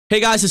Hey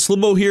guys, it's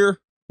Limbo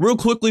here. Real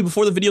quickly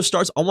before the video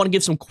starts, I want to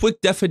give some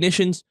quick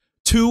definitions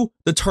to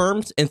the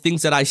terms and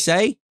things that I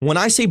say. When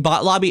I say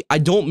bot lobby, I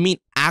don't mean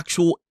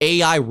actual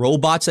AI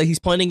robots that he's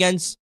playing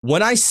against.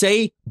 When I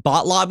say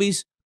bot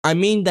lobbies, I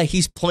mean that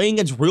he's playing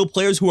against real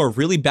players who are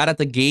really bad at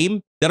the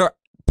game that are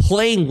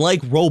playing like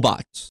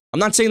robots. I'm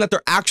not saying that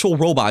they're actual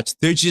robots.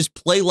 They just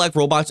play like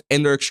robots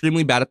and they're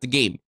extremely bad at the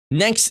game.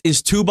 Next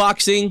is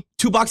two-boxing.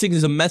 Two-boxing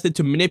is a method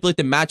to manipulate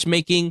the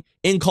matchmaking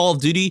in Call of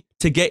Duty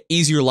to get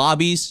easier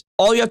lobbies.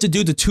 All you have to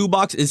do to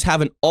two-box is have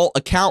an alt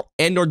account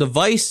and or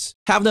device,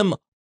 have them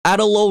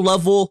at a low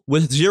level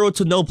with 0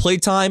 to no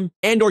playtime,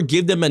 and or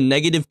give them a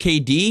negative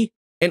KD.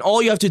 And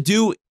all you have to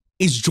do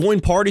is join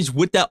parties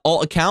with that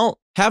alt account,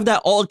 have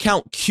that alt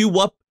account queue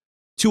up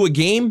to a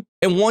game,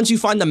 and once you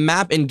find the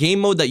map and game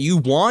mode that you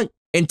want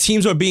and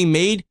teams are being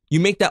made, you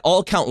make that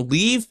alt account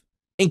leave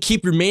and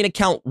keep your main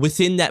account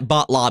within that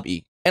bot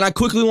lobby. And I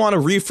quickly want to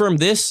reaffirm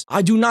this.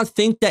 I do not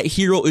think that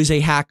Hero is a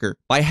hacker.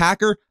 By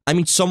hacker, I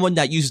mean someone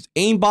that uses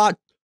aimbot,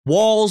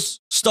 walls,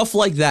 stuff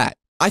like that.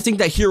 I think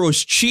that Hero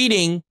is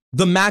cheating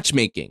the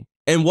matchmaking.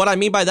 And what I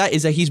mean by that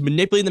is that he's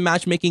manipulating the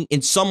matchmaking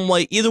in some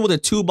way, either with a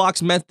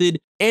two-box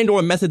method and or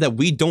a method that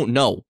we don't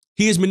know.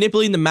 He is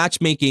manipulating the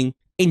matchmaking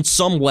in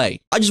some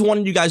way. I just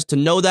wanted you guys to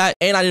know that,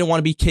 and I didn't want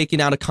to be taken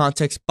out of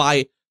context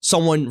by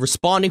someone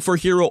responding for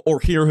Hero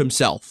or Hero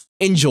himself.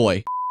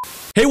 Enjoy.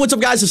 Hey, what's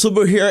up guys, it's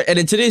Limbo here, and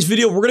in today's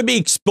video, we're going to be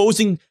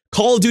exposing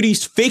Call of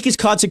Duty's fakest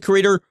content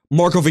creator,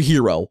 Mark of a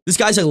Hero. This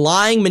guy's a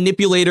lying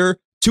manipulator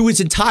to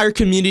his entire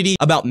community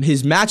about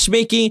his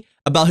matchmaking,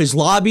 about his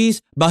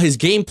lobbies, about his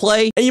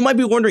gameplay. And you might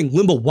be wondering,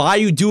 Limbo, why are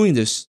you doing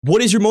this?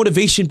 What is your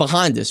motivation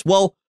behind this?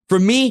 Well, for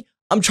me,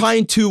 I'm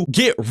trying to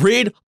get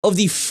rid of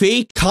the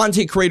fake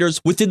content creators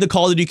within the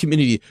Call of Duty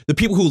community. The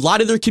people who lie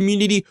to their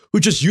community, who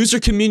just use their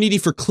community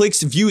for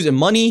clicks, views, and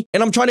money.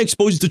 And I'm trying to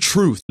expose the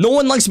truth. No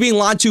one likes being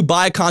lied to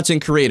by a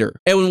content creator.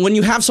 And when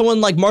you have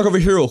someone like Mark of a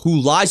Hero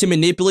who lies and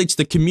manipulates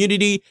the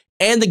community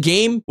and the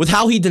game with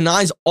how he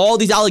denies all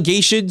these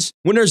allegations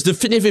when there's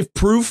definitive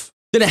proof,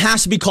 then it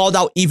has to be called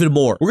out even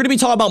more. We're going to be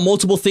talking about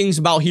multiple things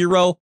about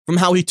Hero, from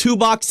how he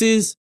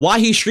two-boxes, why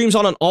he streams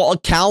on an alt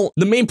account,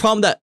 the main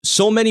problem that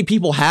so many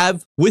people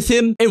have with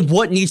him, and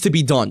what needs to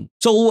be done.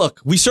 So look,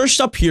 we searched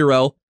up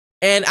Hero,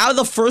 and out of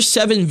the first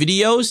 7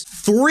 videos,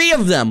 3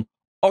 of them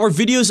are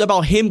videos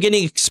about him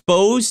getting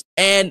exposed,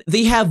 and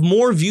they have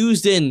more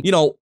views than, you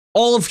know,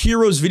 all of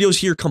Hero's videos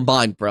here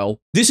combined, bro.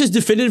 This is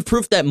definitive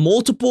proof that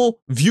multiple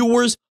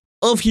viewers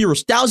of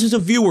Heroes, thousands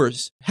of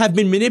viewers, have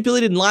been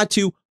manipulated and lied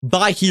to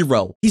by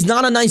Hero. He's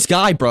not a nice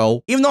guy,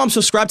 bro. Even though I'm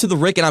subscribed to the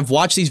Rick and I've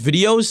watched these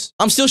videos,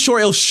 I'm still sure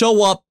it'll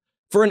show up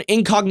for an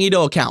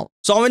incognito account.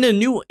 So I'm in a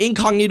new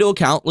incognito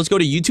account. Let's go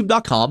to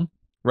youtube.com,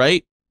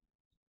 right?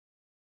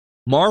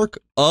 Mark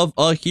of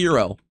a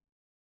Hero.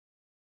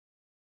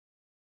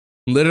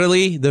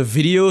 Literally, the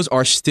videos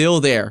are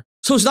still there.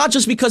 So it's not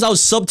just because I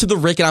was subbed to the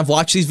Rick and I've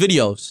watched these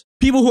videos.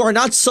 People who are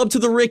not subbed to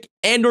the Rick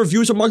and or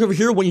viewers of Mark of a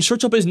Hero, when you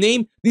search up his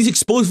name, these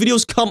exposed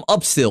videos come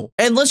up still.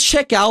 And let's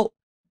check out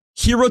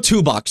Hero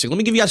 2-boxing. Let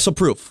me give you guys some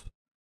proof.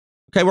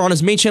 Okay, we're on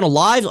his main channel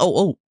live.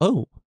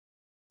 Oh.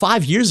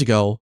 5 years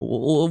ago.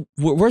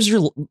 Where's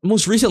your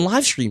most recent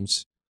live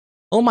streams?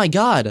 Oh my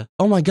god.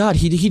 Oh my god.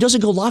 He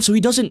doesn't go live, so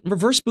he doesn't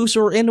reverse boost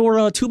or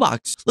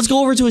 2-box. Let's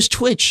go over to his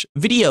Twitch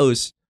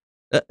videos.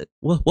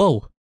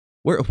 Whoa.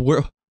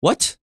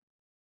 What?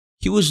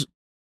 He was...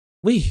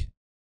 Wait.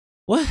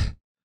 What?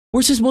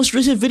 Where's his most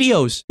recent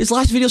videos? His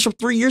last videos from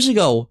 3 years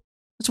ago.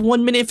 That's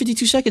 1 minute and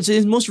 52 seconds. And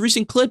his most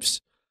recent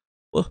clips.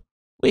 Well,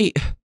 wait,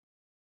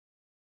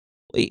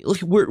 look,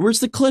 where's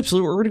the clips?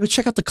 We're gonna go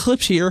check out the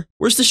clips here.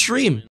 Where's the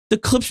stream? The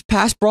clips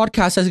past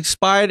broadcast has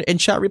expired and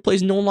chat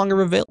replays no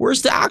longer available.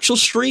 Where's the actual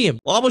stream?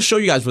 Well, I'm gonna show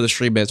you guys where the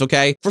stream is,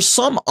 okay? For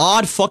some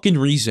odd fucking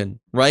reason,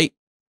 right?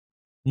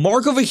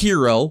 Mark of a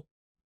Hero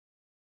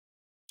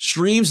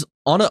streams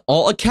on an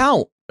alt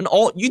account. An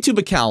alt YouTube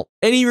account,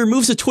 and he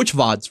removes the Twitch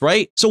VODs,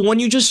 right? So when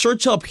you just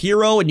search up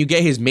Hero and you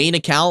get his main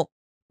account,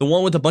 the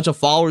one with a bunch of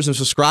followers and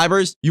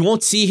subscribers, you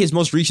won't see his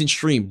most recent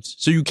streams.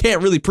 So you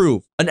can't really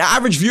prove. An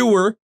average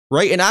viewer,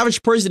 right? An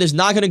average person is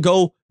not going to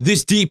go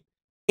this deep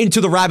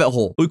into the rabbit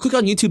hole. We click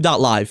on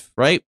youtube.live,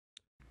 right?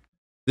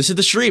 This is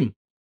the stream.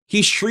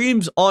 He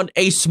streams on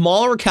a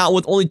smaller account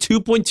with only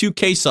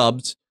 2.2k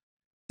subs.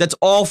 That's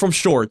all from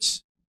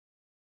shorts.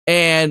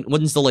 And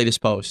when's the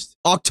latest post?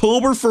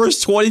 October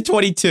 1st,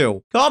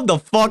 2022. Come the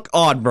fuck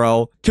on,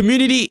 bro.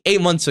 Community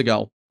 8 months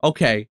ago.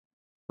 Okay.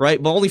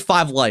 Right? But only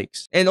 5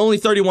 likes. And only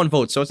 31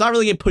 votes. So it's not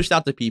really getting pushed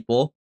out to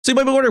people. So you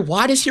might be wondering,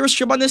 why does Hero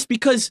stream on this?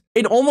 Because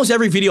in almost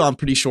every video, I'm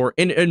pretty sure,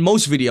 in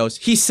most videos,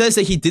 he says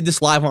that he did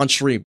this live on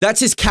stream.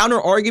 That's his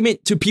counter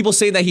argument to people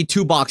saying that he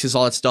 2-boxes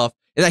all that stuff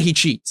and that he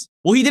cheats.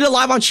 Well, he did it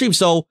live on stream,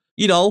 so,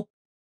 you know,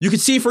 you can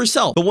see it for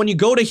yourself. But when you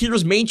go to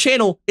Hero's main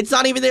channel, it's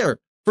not even there.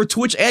 For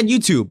Twitch and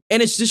YouTube.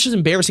 And it's just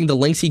embarrassing the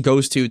lengths he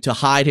goes to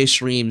hide his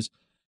streams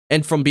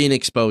and from being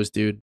exposed,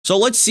 dude. So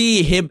let's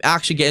see him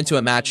actually get into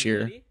a match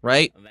here,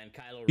 right?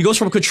 He goes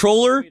from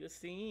controller,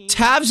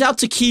 tabs out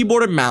to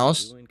keyboard and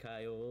mouse,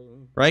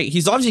 right?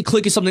 He's obviously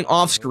clicking something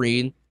off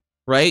screen,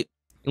 right?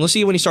 And let's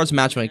see when he starts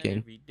matchmaking.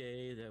 Every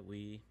day that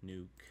we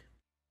nuke,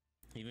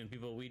 even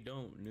people we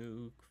don't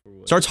nuke.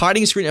 Starts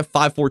hiding his screen at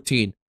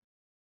 5:14.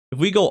 If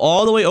we go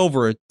all the way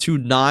over to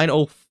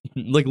 9:0,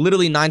 like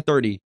literally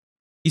 9:30,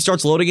 he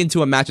starts loading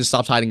into a match and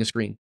stops hiding his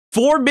screen.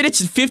 4 minutes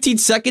and 15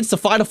 seconds to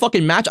find a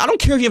fucking match. I don't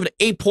care if you have an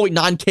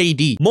 8.9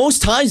 KD.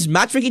 Most times,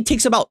 matchmaking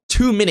takes about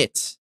 2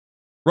 minutes,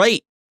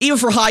 right? Even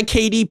for high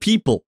KD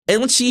people.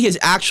 And let's see his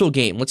actual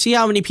game. Let's see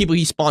how many people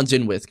he spawns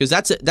in with, because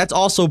that's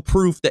also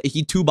proof that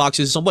he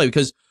 2-boxes some way.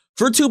 Because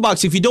for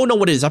 2-boxing, if you don't know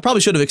what it is, I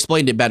probably should have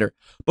explained it better.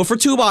 But for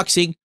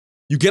 2-boxing,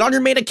 you get on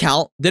your main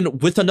account, then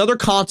with another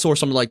console or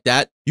something like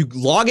that, you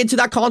log into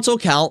that console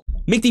account,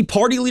 make the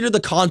party leader the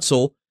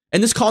console,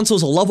 and this console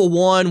is a level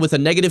 1 with a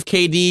negative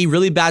KD,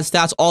 really bad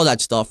stats, all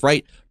that stuff,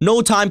 right?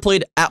 No time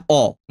played at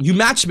all. You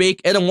matchmake,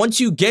 and then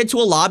once you get to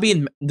a lobby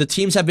and the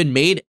teams have been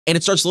made and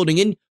it starts loading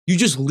in, you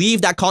just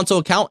leave that console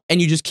account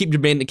and you just keep your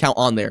main account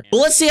on there. But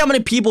let's see how many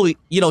people,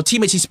 you know,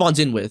 teammates he spawns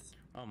in with.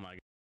 Oh my God.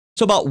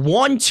 So about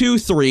 1, 2,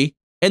 3,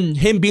 and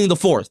him being the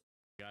 4th.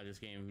 God, this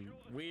game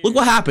weird. Look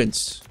what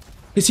happens.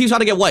 His team's about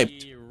to get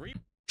wiped.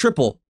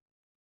 Triple.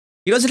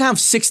 He doesn't have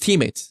 6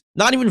 teammates.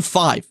 Not even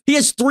 5. He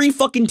has 3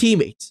 fucking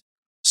teammates.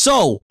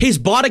 So, his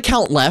bot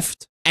account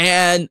left,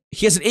 and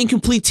he has an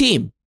incomplete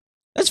team.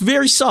 That's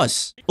very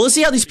sus. But let's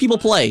see how these people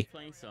play.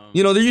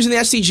 You know, they're using the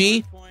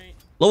SCG.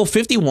 Level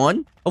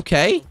 51.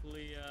 Okay.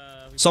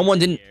 Someone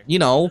didn't, you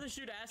know,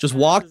 just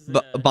walk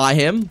by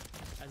him.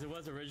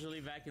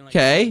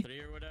 Okay.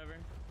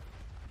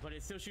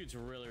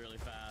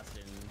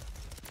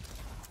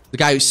 The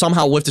guy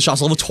somehow whiffed the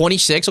shots. Level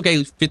 26.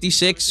 Okay,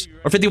 56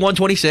 or 51,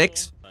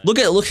 26. Look.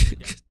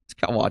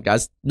 Come on,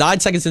 guys. 9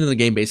 seconds into the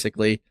game,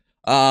 basically.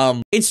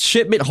 It's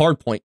shipment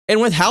hardpoint.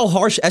 And with how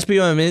harsh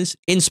SPOM is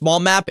in small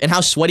map and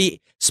how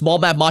sweaty small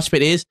map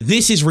moshpit is,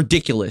 this is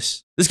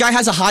ridiculous. This guy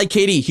has a high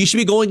KD. He should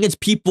be going against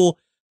people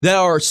that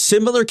are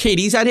similar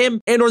KDs at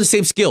him and or the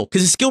same skill,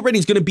 because his skill rating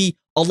is going to be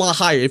a lot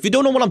higher. If you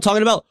don't know what I'm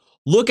talking about,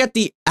 look at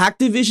the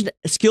Activision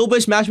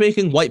skill-based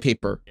matchmaking white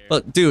paper.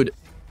 But dude,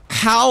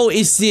 how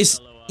is this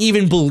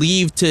even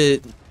believed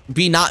to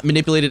be not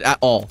manipulated at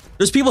all?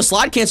 There's people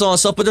slide cancel on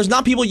stuff, but there's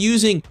not people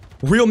using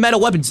real meta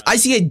weapons. I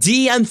see a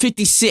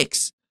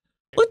DM56.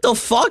 What the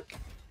fuck?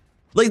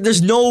 Like,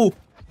 there's no,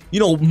 you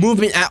know,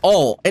 movement at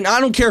all. And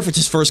I don't care if it's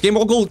his first game.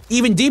 I'll go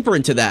even deeper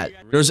into that.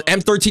 There's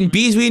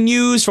M13Bs being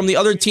used from the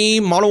other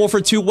team. Modern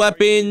Warfare 2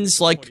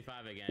 weapons. Like,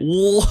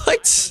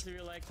 what?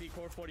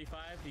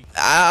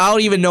 I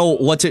don't even know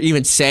what to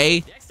even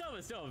say.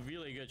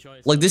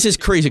 Like, this is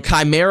crazy.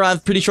 Chimera, I'm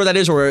pretty sure that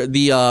is, or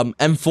the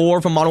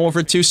M4 from Modern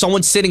Warfare 2.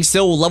 Someone sitting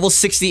still, level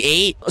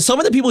 68. Some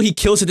of the people he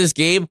kills in this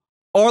game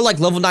are like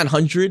level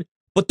 900,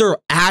 but they're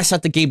ass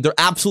at the game. They're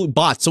absolute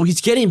bots. So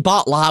he's getting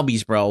bot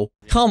lobbies, bro.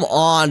 Come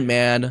on,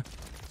 man.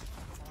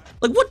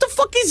 Like, what the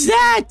fuck is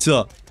that?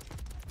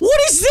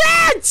 What is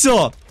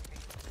that?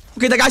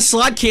 Okay, that guy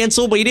slide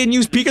canceled, but he didn't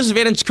use Pika's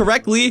advantage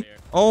correctly.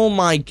 Oh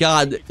my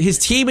god. His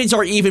teammates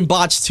are even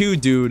bots too,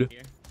 dude.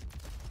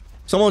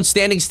 Someone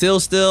standing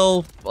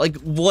still. Like,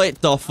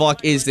 what the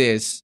fuck is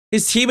this?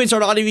 His teammates are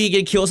not even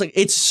getting kills. Like,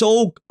 it's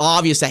so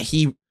obvious that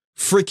he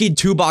freaking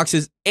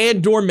 2-boxes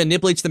and or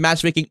manipulates the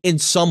matchmaking in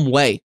some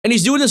way. And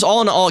he's doing this all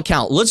on an all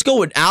account. Let's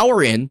go an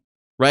hour in,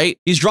 right?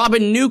 He's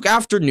dropping nuke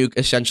after nuke,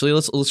 essentially.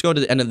 Let's go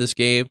to the end of this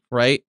game,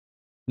 right?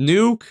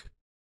 Nuke.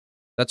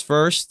 That's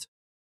first.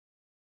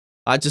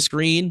 Hides the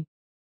screen.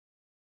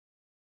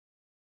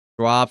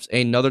 Drops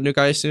another nuke,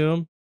 I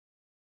assume.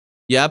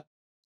 Yep.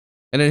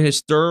 And then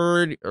his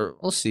third, or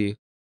let's see.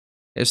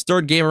 His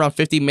third game around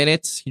 50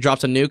 minutes. He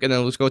drops a nuke, and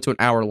then let's go to an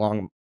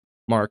hour-long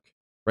mark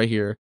right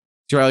here.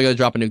 He's probably gonna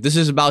drop a nuke. This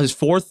is about his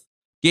 4th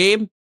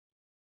game.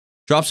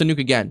 Drops a nuke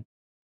again.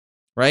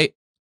 Right?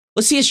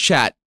 Let's see his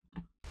chat.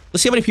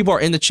 Let's see how many people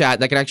are in the chat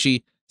that can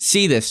actually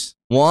see this.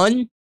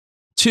 1,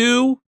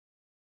 2,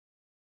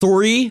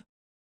 3,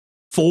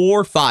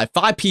 4, 5.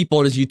 5 people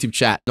in his YouTube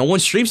chat. No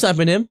one's stream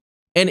sniping him.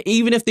 And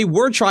even if they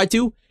were tried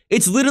to,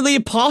 it's literally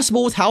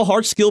impossible with how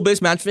hard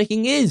skill-based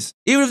matchmaking is.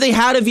 Even if they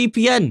had a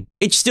VPN,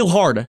 it's still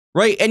hard,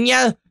 right? And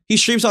yeah, he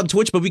streams on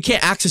Twitch, but we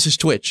can't access his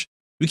Twitch.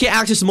 We can't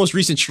access the most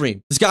recent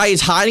stream. This guy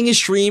is hiding his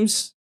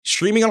streams,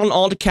 streaming on an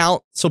alt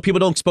account so people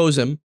don't expose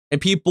him. And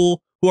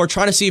people who are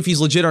trying to see if he's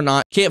legit or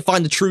not can't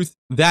find the truth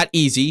that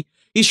easy.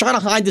 He's trying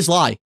to hide this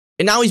lie.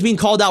 And now he's being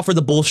called out for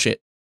the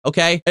bullshit,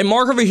 okay? And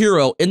Mark of a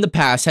Hero in the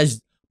past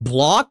has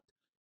blocked,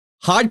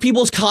 hide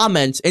people's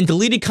comments, and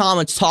deleted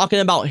comments talking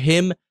about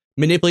him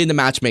manipulating the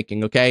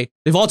matchmaking, okay?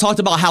 They've all talked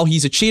about how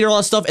he's a cheater, all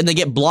that stuff, and they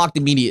get blocked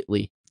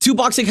immediately.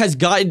 2-boxing has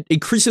gotten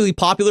increasingly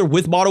popular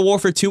with Modern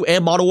Warfare 2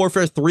 and Modern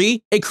Warfare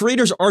 3, and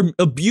creators are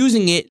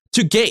abusing it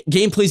to get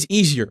gameplays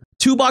easier.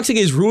 2-boxing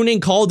is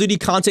ruining Call of Duty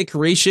content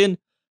creation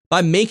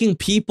by making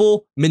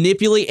people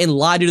manipulate and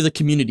lie to the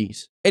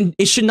communities. And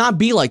it should not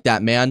be like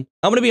that, man.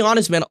 I'm gonna be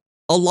honest, man.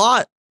 A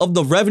lot of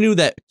the revenue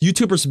that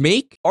YouTubers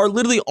make are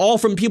literally all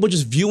from people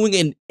just viewing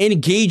and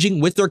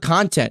engaging with their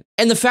content.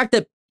 And the fact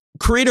that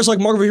creators like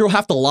Mark of a Hero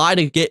have to lie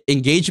to get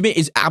engagement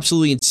is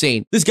absolutely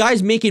insane. This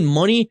guy's making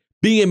money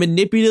being a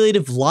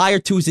manipulative liar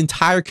to his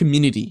entire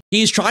community.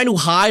 He is trying to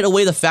hide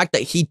away the fact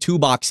that he two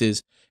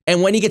boxes.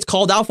 And when he gets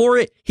called out for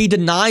it, he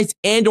denies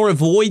and or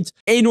avoids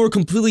and or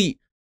completely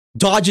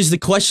dodges the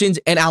questions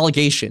and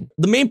allegation.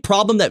 The main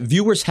problem that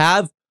viewers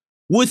have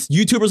with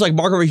YouTubers like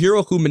Mark Over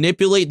Hero who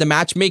manipulate the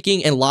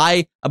matchmaking and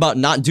lie about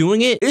not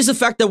doing it is the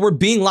fact that we're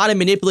being lied and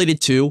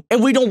manipulated to,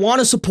 and we don't want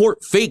to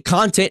support fake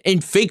content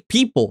and fake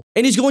people.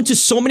 And he's going to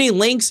so many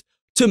lengths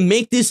to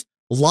make this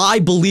lie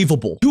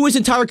believable to his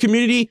entire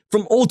community,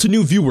 from old to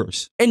new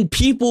viewers. And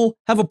people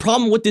have a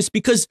problem with this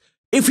because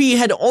if he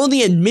had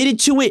only admitted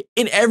to it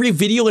in every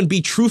video and be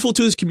truthful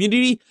to his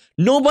community,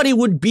 nobody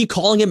would be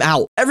calling him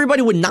out.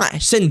 Everybody would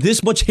not send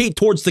this much hate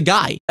towards the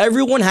guy.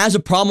 Everyone has a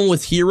problem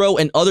with Hero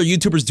and other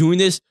YouTubers doing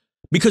this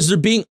because they're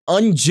being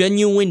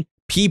ungenuine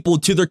people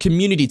to their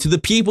community, to the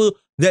people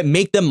that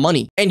make them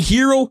money. And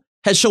Hero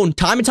has shown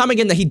time and time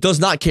again that he does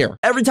not care.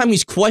 Every time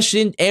he's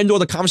questioned and or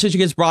the conversation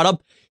gets brought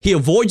up, he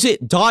avoids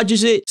it,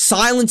 dodges it,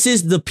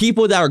 silences the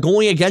people that are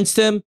going against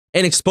him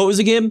and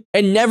exposing him,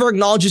 and never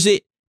acknowledges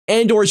it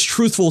and or is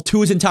truthful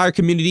to his entire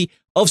community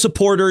of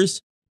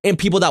supporters and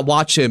people that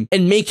watch him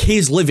and make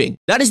his living.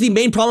 That is the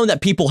main problem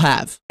that people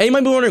have. And you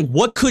might be wondering,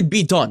 what could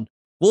be done?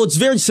 Well, it's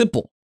very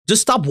simple.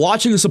 Just stop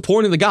watching and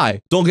supporting the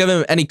guy. Don't give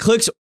him any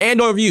clicks and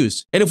or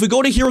views. And if we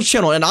go to Hero's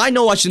channel, and I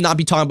know I should not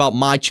be talking about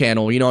my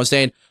channel, you know what I'm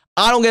saying?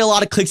 I don't get a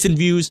lot of clicks and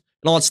views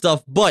and all that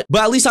stuff, but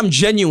at least I'm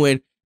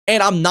genuine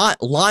and I'm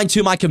not lying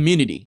to my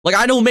community. Like,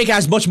 I don't make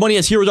as much money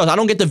as Hero does. I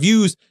don't get the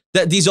views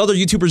that these other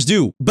YouTubers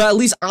do, but at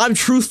least I'm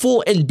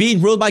truthful and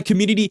being real with my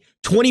community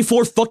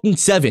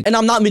 24/7. And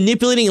I'm not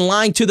manipulating and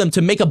lying to them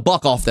to make a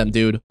buck off them,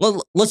 dude.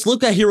 Let's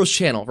look at Hero's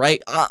channel,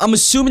 right? I'm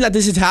assuming that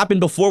this has happened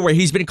before where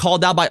he's been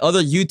called out by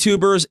other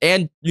YouTubers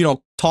and, you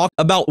know, talked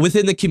about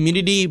within the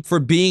community for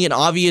being an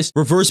obvious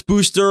reverse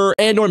booster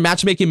and or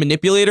matchmaking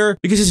manipulator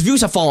because his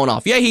views have fallen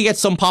off. Yeah, he gets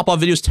some pop-up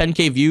videos,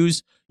 10K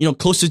views, you know,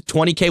 close to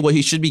 20K, what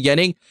he should be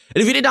getting.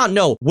 And if you did not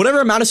know, whatever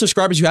amount of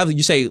subscribers you have,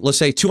 you say, let's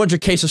say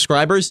 200K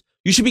subscribers,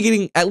 you should be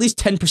getting at least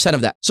 10%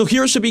 of that. So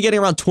Hero should be getting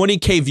around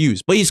 20K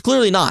views, but he's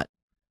clearly not.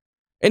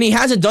 And he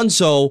hasn't done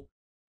so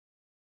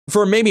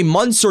for maybe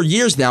months or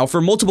years now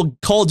for multiple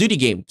Call of Duty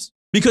games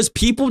because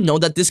people know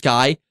that this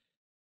guy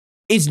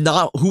is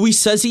not who he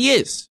says he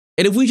is.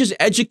 And if we just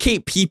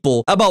educate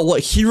people about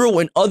what Hero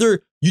and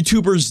other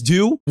YouTubers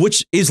do,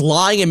 which is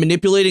lying and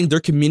manipulating their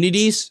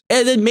communities,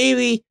 and then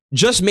maybe,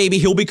 just maybe,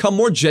 he'll become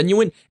more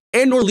genuine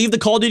and or leave the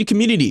Call of Duty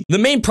community. The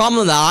main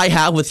problem that I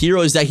have with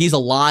Hero is that he's a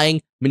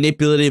lying,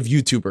 manipulative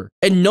YouTuber.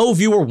 And no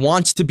viewer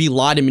wants to be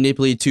lied and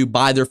manipulated to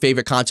by their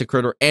favorite content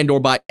creator and or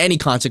by any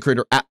content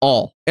creator at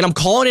all. And I'm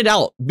calling it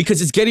out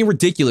because it's getting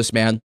ridiculous,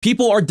 man.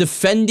 People are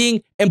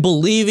defending and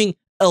believing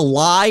a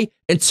lie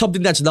and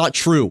something that's not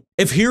true.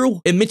 If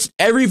Hero admits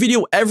every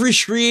video, every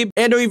stream,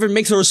 and or even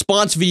makes a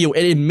response video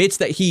and admits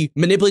that he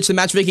manipulates the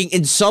matchmaking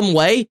in some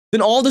way,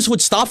 then all this would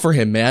stop for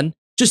him, man.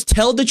 Just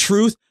tell the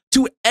truth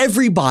to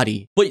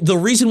everybody. But the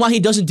reason why he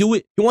doesn't do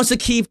it, he wants to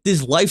keep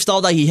this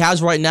lifestyle that he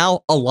has right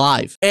now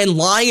alive. And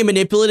lying and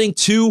manipulating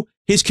to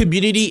his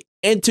community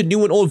and to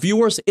new and old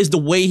viewers is the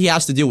way he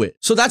has to do it.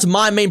 So that's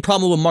my main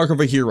problem with Mark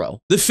Over Hero.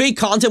 The fake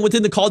content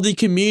within the Call of Duty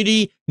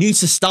community needs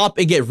to stop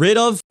and get rid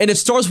of, and it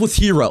starts with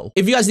Hero.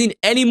 If you guys need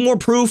any more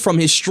proof from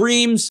his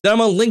streams, then I'm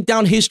gonna link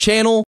down his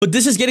channel. But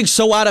this is getting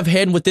so out of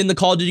hand within the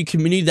Call of Duty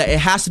community that it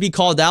has to be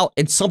called out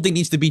and something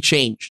needs to be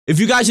changed. If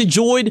you guys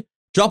enjoyed,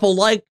 drop a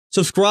like,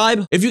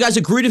 subscribe. If you guys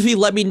agreed with me,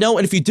 let me know.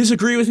 And if you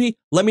disagree with me,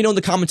 let me know in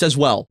the comments as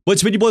well. But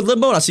it's been your boy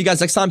Limbo, and I'll see you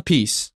guys next time. Peace.